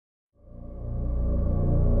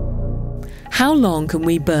How long can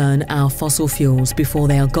we burn our fossil fuels before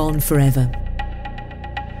they are gone forever?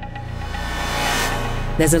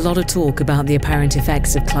 There's a lot of talk about the apparent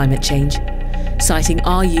effects of climate change, citing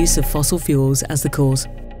our use of fossil fuels as the cause.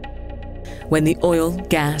 When the oil,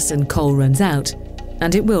 gas and coal runs out,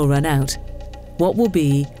 and it will run out, what will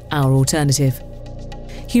be our alternative?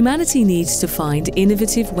 Humanity needs to find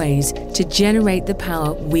innovative ways to generate the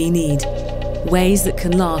power we need, ways that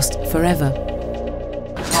can last forever.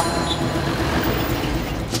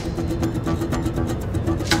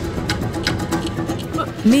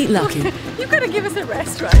 Meet Lucky. You've got to give us a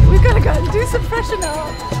rest, right? We've got to go and do some freshen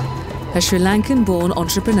up. A Sri Lankan-born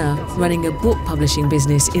entrepreneur running a book publishing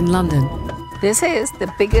business in London. This is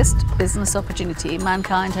the biggest business opportunity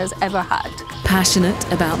mankind has ever had.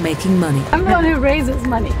 Passionate about making money. I'm the one who raises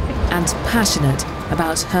money. And passionate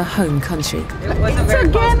about her home country. It's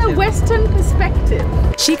again a Western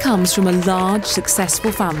perspective. She comes from a large,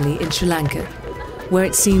 successful family in Sri Lanka, where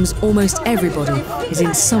it seems almost everybody is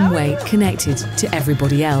in some way connected to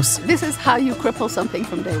everybody else. This is how you cripple something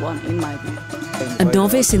from day one, in my view. A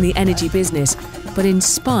novice in the energy business, but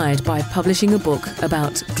inspired by publishing a book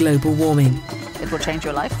about global warming. It will change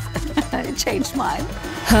your life. It changed mine.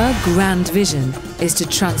 Her grand vision is to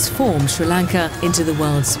transform Sri Lanka into the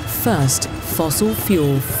world's first fossil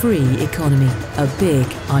fuel-free economy. A big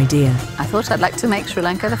idea. I thought I'd like to make Sri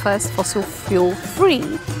Lanka the first fossil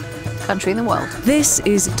fuel-free country in the world. This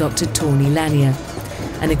is Dr. Tawny Lanier,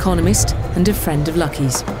 an economist and a friend of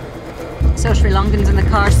Lucky's. So Sri Lankans in the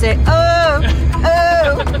car say, oh,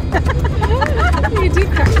 oh. You do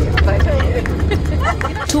crack me up, I tell you.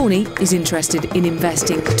 Tawny is interested in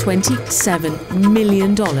investing $27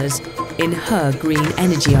 million in her green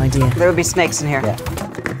energy idea. There will be snakes in here. Yeah.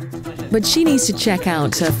 But she needs to check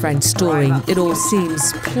out her friend's story. It all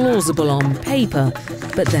seems plausible on paper,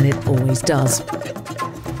 but then it always does.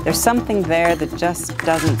 There's something there that just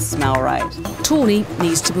doesn't smell right. Tawny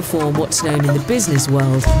needs to perform what's known in the business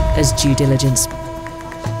world as due diligence.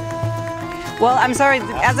 Well, I'm sorry,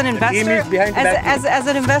 as an investor, as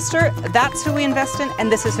an investor, that's who we invest in,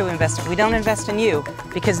 and this is who we invest in. We don't invest in you,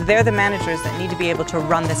 because they're the managers that need to be able to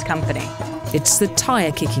run this company. It's the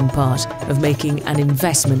tire-kicking part of making an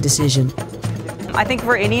investment decision. I think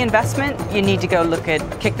for any investment, you need to go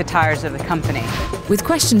kick the tires of the company. With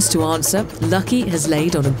questions to answer, Lucky has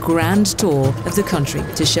laid on a grand tour of the country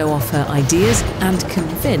to show off her ideas and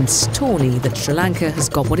convince Tawny that Sri Lanka has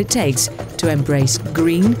got what it takes to embrace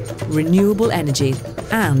green, renewable energy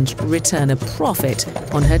and return a profit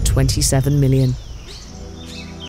on her $27 million.